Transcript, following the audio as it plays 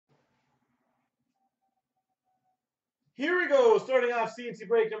Here we go, starting off CNC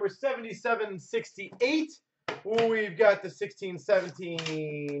break number 7768. We've got the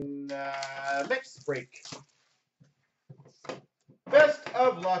 1617 mix break. Best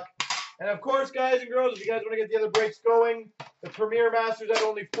of luck. And of course, guys and girls, if you guys want to get the other breaks going, the Premier Masters had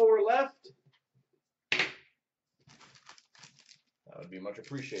only 4 left. That would be much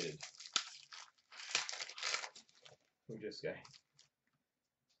appreciated. Who's this guy?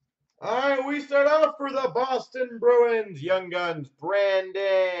 All right, we start off for the Boston Bruins Young Guns,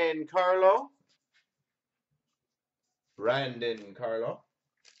 Brandon Carlo.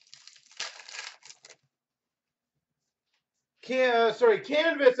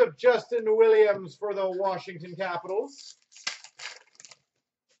 Canvas of Justin Williams for the Washington Capitals.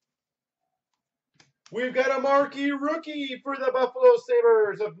 We've got a marquee rookie for the Buffalo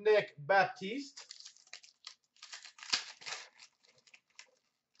Sabres of Nick Baptiste.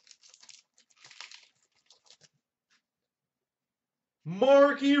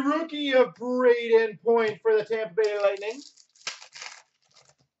 Marquee rookie of Braden Point for the Tampa Bay Lightning.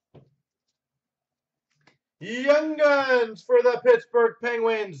 Young Guns for the Pittsburgh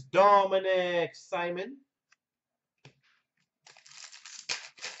Penguins, Dominic Simon.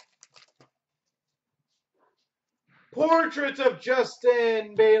 Portraits of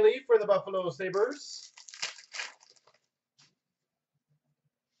Justin Bailey for the Buffalo Sabres.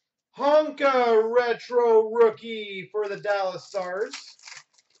 Honka Retro Rookie for the Dallas Stars.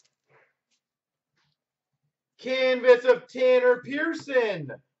 Canvas of Tanner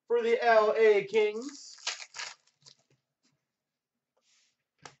Pearson for the LA Kings.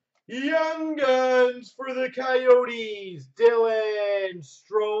 Young Guns for the Coyotes, Dylan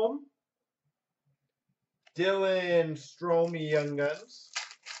Strome. Young Guns.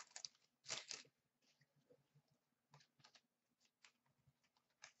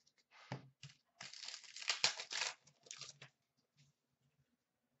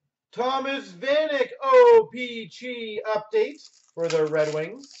 Thomas Vanek OPG update for the Red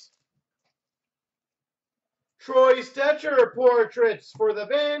Wings. Troy Stecher portraits for the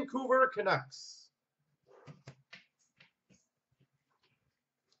Vancouver Canucks.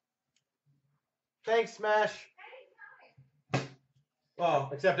 Thanks, Smash. Well,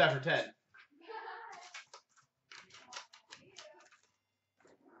 except after 10.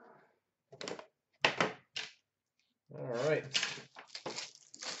 All right.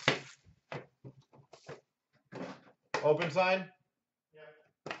 Open sign? Yep.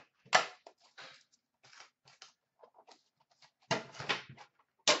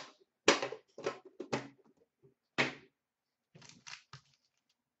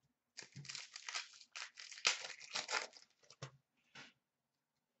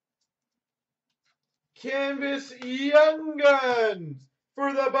 Canvas Young Guns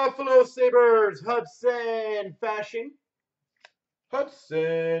for the Buffalo Sabres, Hudson Fasching.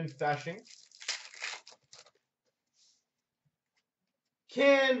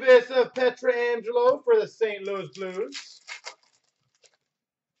 Canvas of Pietrangelo for the St. Louis Blues.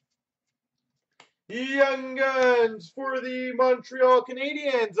 Young Guns for the Montreal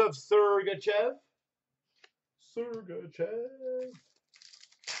Canadiens of Sergachev.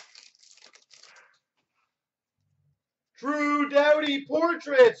 Drew Doughty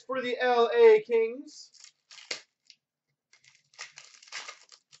portraits for the LA Kings.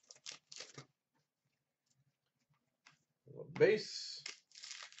 Base.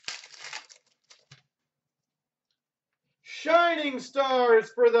 Shining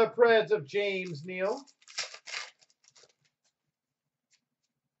Stars for the Preds of James Neal.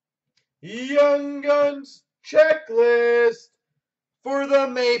 Young Guns checklist for the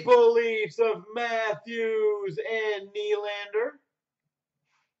Maple Leafs of Matthews and Nylander.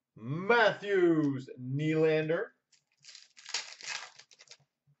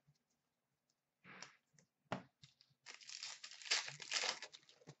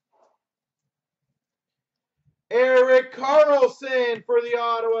 Erik Karlsson for the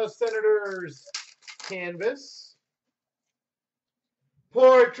Ottawa Senators canvas.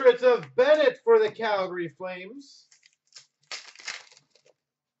 Portraits of Bennett for the Calgary Flames.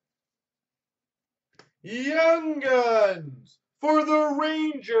 Young Guns for the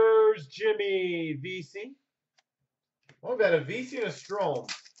Rangers, Jimmy Vesey. Oh, I've got a Vesey and a Strome.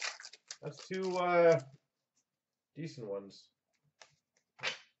 That's 2 decent ones.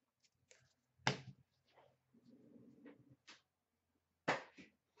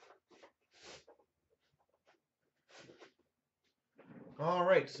 All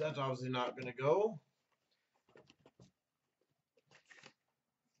right, so that's obviously not going to go.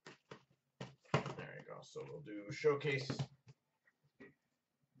 There you go. So we'll do Showcase,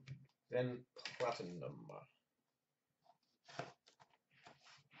 then Platinum.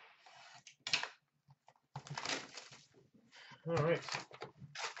 All right.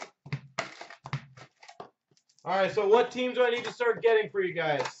 All right, so what teams do I need to start getting for you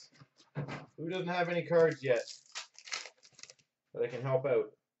guys? Who doesn't have any cards yet that I can help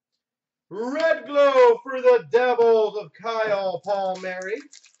out? Red Glow for the Devils of Kyle Palmieri.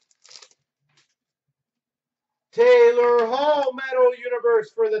 Taylor Hall Metal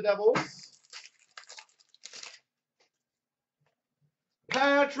Universe for the Devils.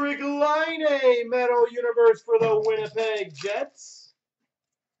 Patrick Laine Metal Universe for the Winnipeg Jets.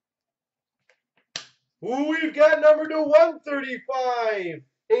 We've got number to 135,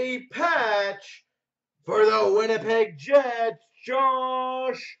 a patch for the Winnipeg Jets,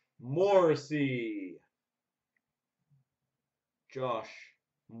 Josh Morrissey. Josh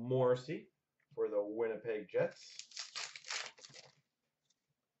Morrissey for the Winnipeg Jets.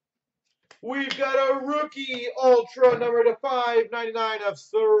 We've got a rookie ultra number to 599 of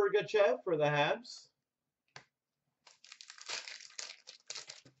Sergachev for the Habs.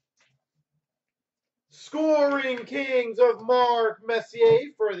 Scoring Kings of Mark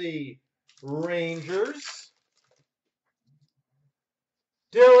Messier for the Rangers.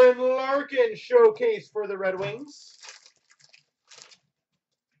 Dylan Larkin showcase for the Red Wings.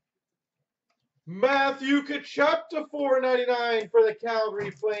 Matthew Tkachuk to 499 for the Calgary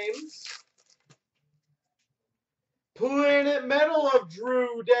Flames. Planet Metal of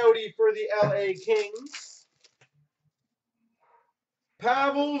Drew Doughty for the LA Kings.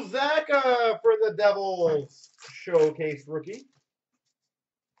 Pavel Zacha for the Devils, showcase rookie.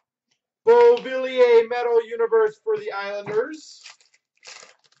 Beauvillier Metal Universe for the Islanders.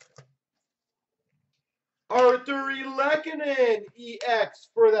 Arthur Lehkonen EX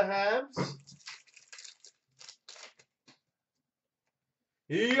for the Habs.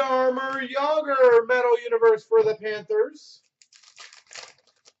 Jaromir Jagr Metal Universe for the Panthers.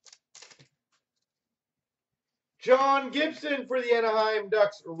 John Gibson for the Anaheim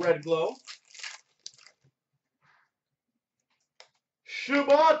Ducks Red Glow.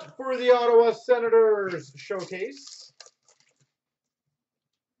 Shabbat for the Ottawa Senators showcase.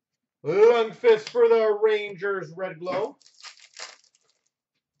 Lundqvist for the Rangers Red Glow.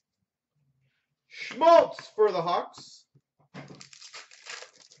 Schmaltz for the Hawks.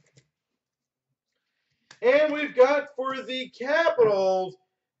 And we've got for the Capitals,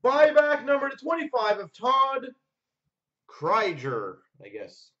 buyback number to 25 of Todd Kryger, I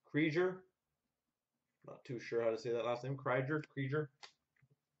guess. Kryger? Not too sure how to say that last name. Kryger? Kryger?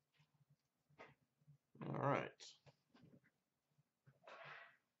 All right.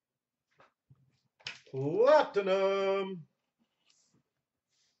 Platinum.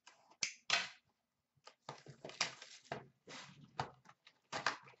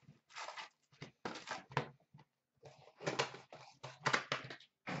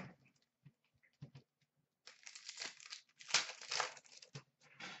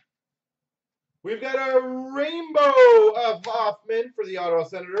 We've got a rainbow of Hoffman for the Ottawa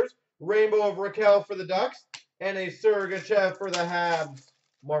Senators, rainbow of Raquel for the Ducks, and a Sergachev for the Habs.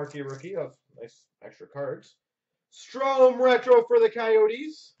 Marquee rookie of nice extra cards. Strome retro for the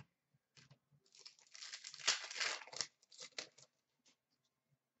Coyotes.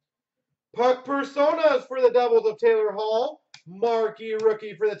 Puck personas for the Devils of Taylor Hall. Marquee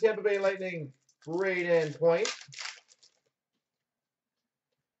rookie for the Tampa Bay Lightning, Braden Point.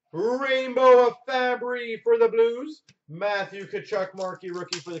 Rainbow of Fabry for the Blues. Matthew Tkachuk, marquee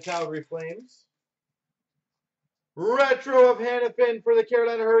rookie for the Calgary Flames. Retro of Hannafin for the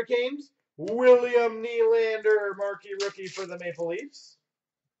Carolina Hurricanes. William Nylander, marquee rookie for the Maple Leafs.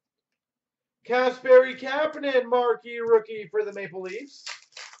 Kasperi Kapanen, marquee rookie for the Maple Leafs.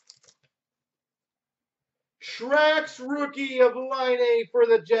 Shrax, rookie of Line A for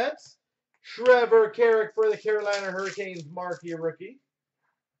the Jets. Trevor Carrick for the Carolina Hurricanes, marquee rookie.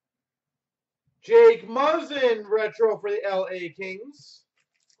 Jake Muzzin, retro for the LA Kings.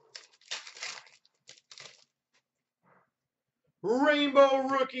 Rainbow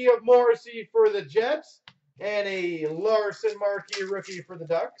rookie of Morrissey for the Jets. And a Larson marquee rookie for the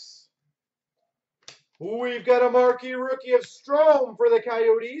Ducks. We've got a marquee rookie of Strome for the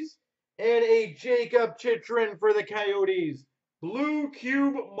Coyotes. And a Jacob Chitrin for the Coyotes. Blue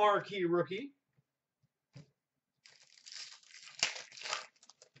Cube marquee rookie.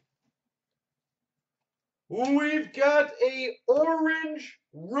 We've got a orange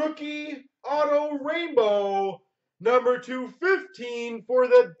rookie auto rainbow, number 215 for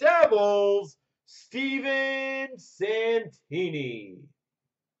the Devils, Steven Santini.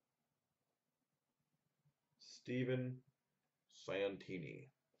 Steven Santini.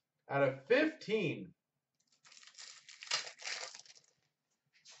 Out of 15.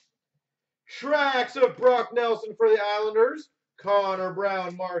 Tracks of Brock Nelson for the Islanders. Connor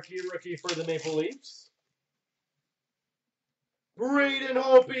Brown, marquee rookie for the Maple Leafs. Braden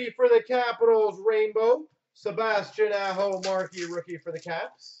Holtby for the Capitals, rainbow. Sebastian Aho, marquee rookie for the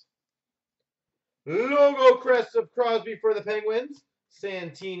Caps. Logo crest of Crosby for the Penguins.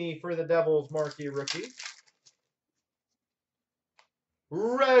 Santini for the Devils, marquee rookie.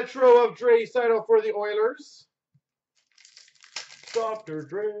 Retro of Draisaitl for the Oilers. Dr.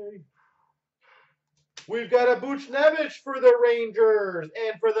 Dre. We've got a Buchnevich for the Rangers,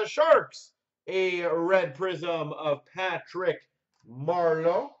 and for the Sharks, a red prism of Patrick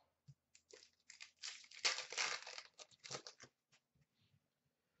Marleau.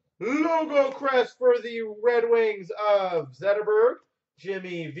 Logo crest for the Red Wings of Zetterberg.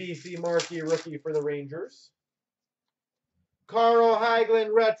 Jimmy VC marquee rookie for the Rangers. Carl Hagelin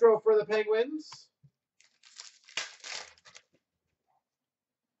retro for the Penguins.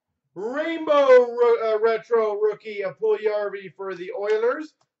 Rainbow retro rookie of Puljujarvi for the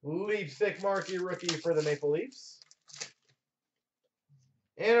Oilers. Leafsick marquee rookie for the Maple Leafs.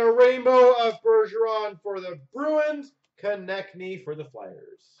 And a rainbow of Bergeron for the Bruins. Konechny for the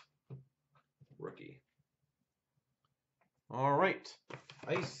Flyers. Rookie. All right.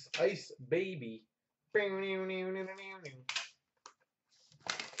 Ice, ice, baby.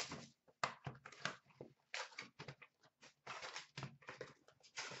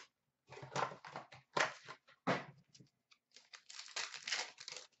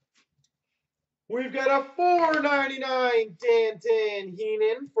 We've got a $4.99 Danton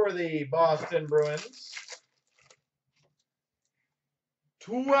Heinen for the Boston Bruins.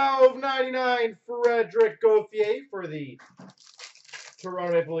 $12.99 Frederick Gauthier for the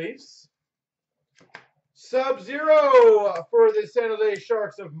Toronto Maple Leafs. Sub-Zero for the San Jose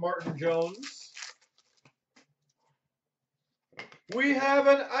Sharks of Martin Jones. We have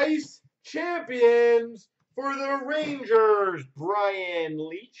an Ice Champions for the Rangers, Brian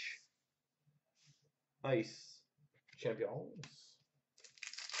Leetch. Ice Champions.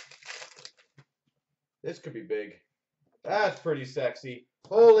 This could be big. That's pretty sexy.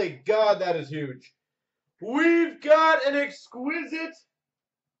 Holy God, that is huge. We've got an exquisite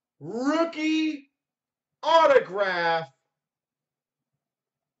rookie autograph.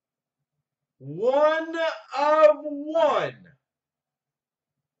 1 of 1.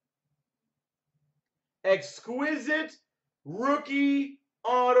 Exquisite rookie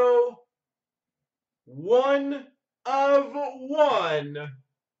auto. 1 of 1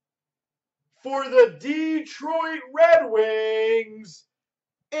 for the Detroit Red Wings,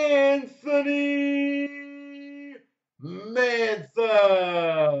 Anthony Mantha.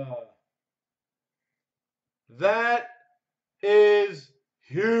 That is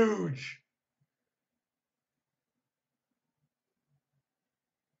huge.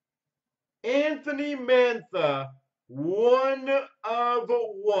 Anthony Mantha, 1 of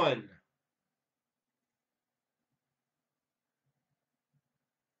 1.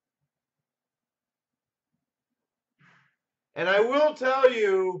 And I will tell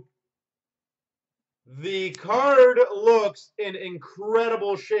you, the card looks in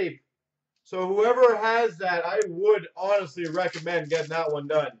incredible shape. So whoever has that, I would honestly recommend getting that one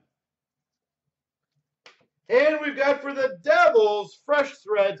done. And we've got for the Devils, fresh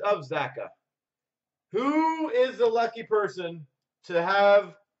threads of Zaka. Who is the lucky person to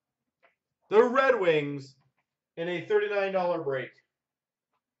have the Red Wings in a $39 break?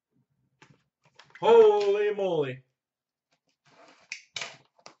 Holy moly.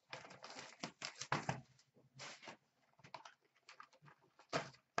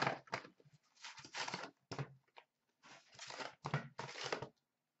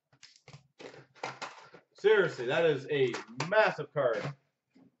 Seriously, that is a massive card.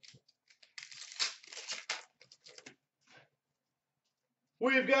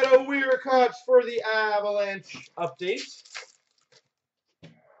 We've got a Weir Koch for the Avalanche update.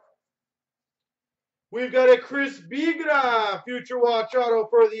 We've got a Chris Bigra Future Watch Auto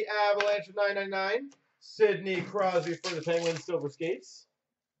for the Avalanche of $9.99. Sidney Crosby for the Penguins Silver Skates.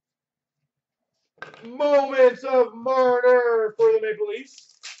 Moments of Marner for the Maple Leafs.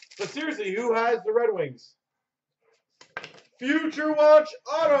 But seriously, who has the Red Wings? Future Watch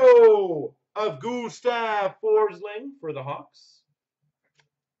Auto of Gustav Forsling for the Hawks.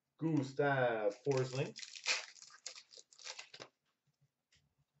 Gustav Forsling.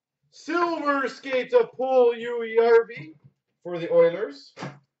 Silver Skates of Puljujarvi for the Oilers.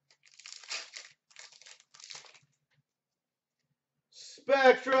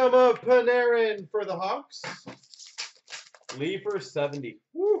 Spectrum of Panarin for the Hawks. Leafer 70.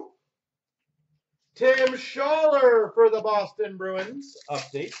 Woo. Tim Schaller for the Boston Bruins.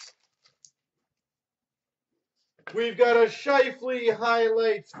 Update. We've got a Shifley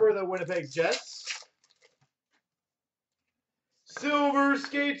highlights for the Winnipeg Jets. Silver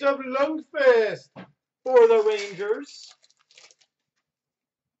skates of Lundqvist for the Rangers.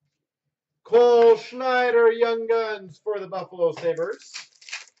 Cole Schneider Young Guns for the Buffalo Sabres.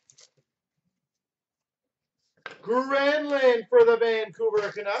 Granlund for the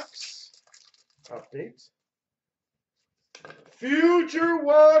Vancouver Canucks. Update. Future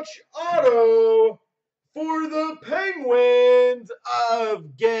Watch Auto for the Penguins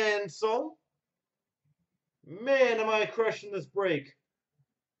of Gansel. Man, am I crushing this break.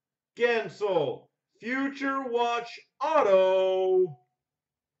 Gansel. Future Watch Auto.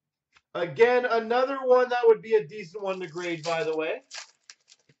 Again, another one that would be a decent one to grade, by the way.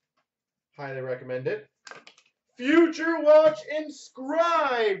 Highly recommend it. Future Watch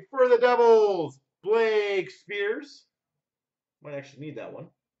Inscribed for the Devils. Blake Spears. Might actually need that one.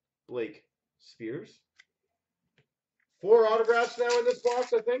 Blake Spears. 4 autographs now in this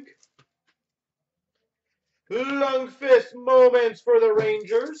box, I think. Lundqvist moments for the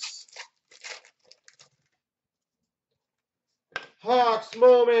Rangers. Hawks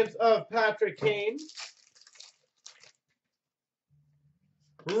moments of Patrick Kane.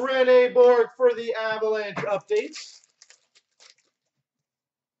 Rene Borg for the Avalanche updates.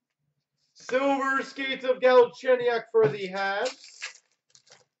 Silver skates of Galchenyuk for the Habs.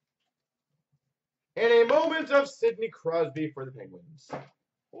 And a moment of Sidney Crosby for the Penguins.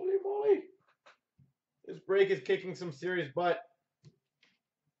 Holy moly. This break is kicking some serious butt.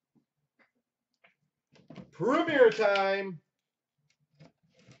 Premiere time.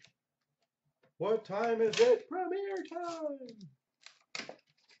 What time is it? Premiere time.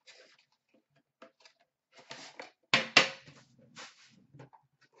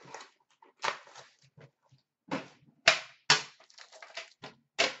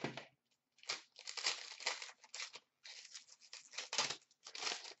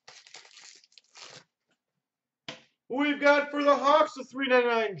 We've got for the Hawks the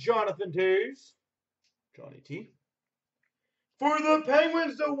 $3.99 Jonathan Toews. Johnny T. For the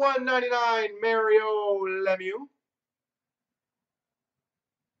Penguins the $1.99 Mario Lemieux.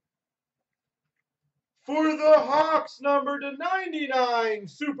 For the Hawks number to 99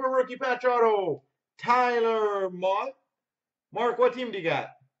 Super Rookie Patch Auto Tyler Mott. Mark, what team do you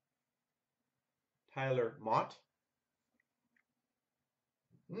got? Tyler Mott.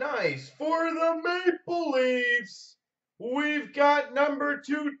 Nice. For the Maple Leafs, we've got number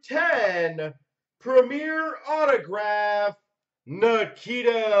 210, Premier Autograph,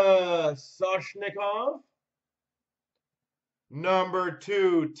 Nikita Soshnikov. Number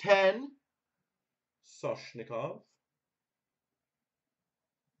 210, Soshnikov.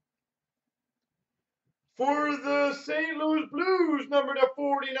 For the St. Louis Blues, number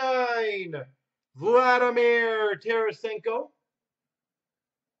 49, Vladimir Tarasenko.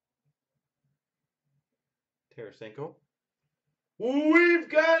 We've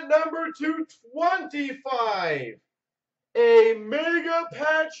got number 225, a Mega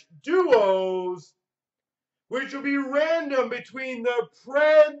Patch Duos, which will be random between the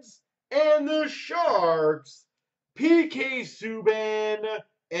Preds and the Sharks, PK Subban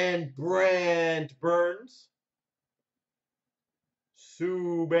and Brent Burns.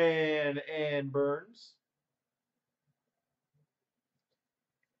 Subban and Burns.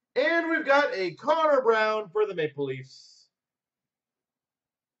 And we've got a Connor Brown for the Maple Leafs.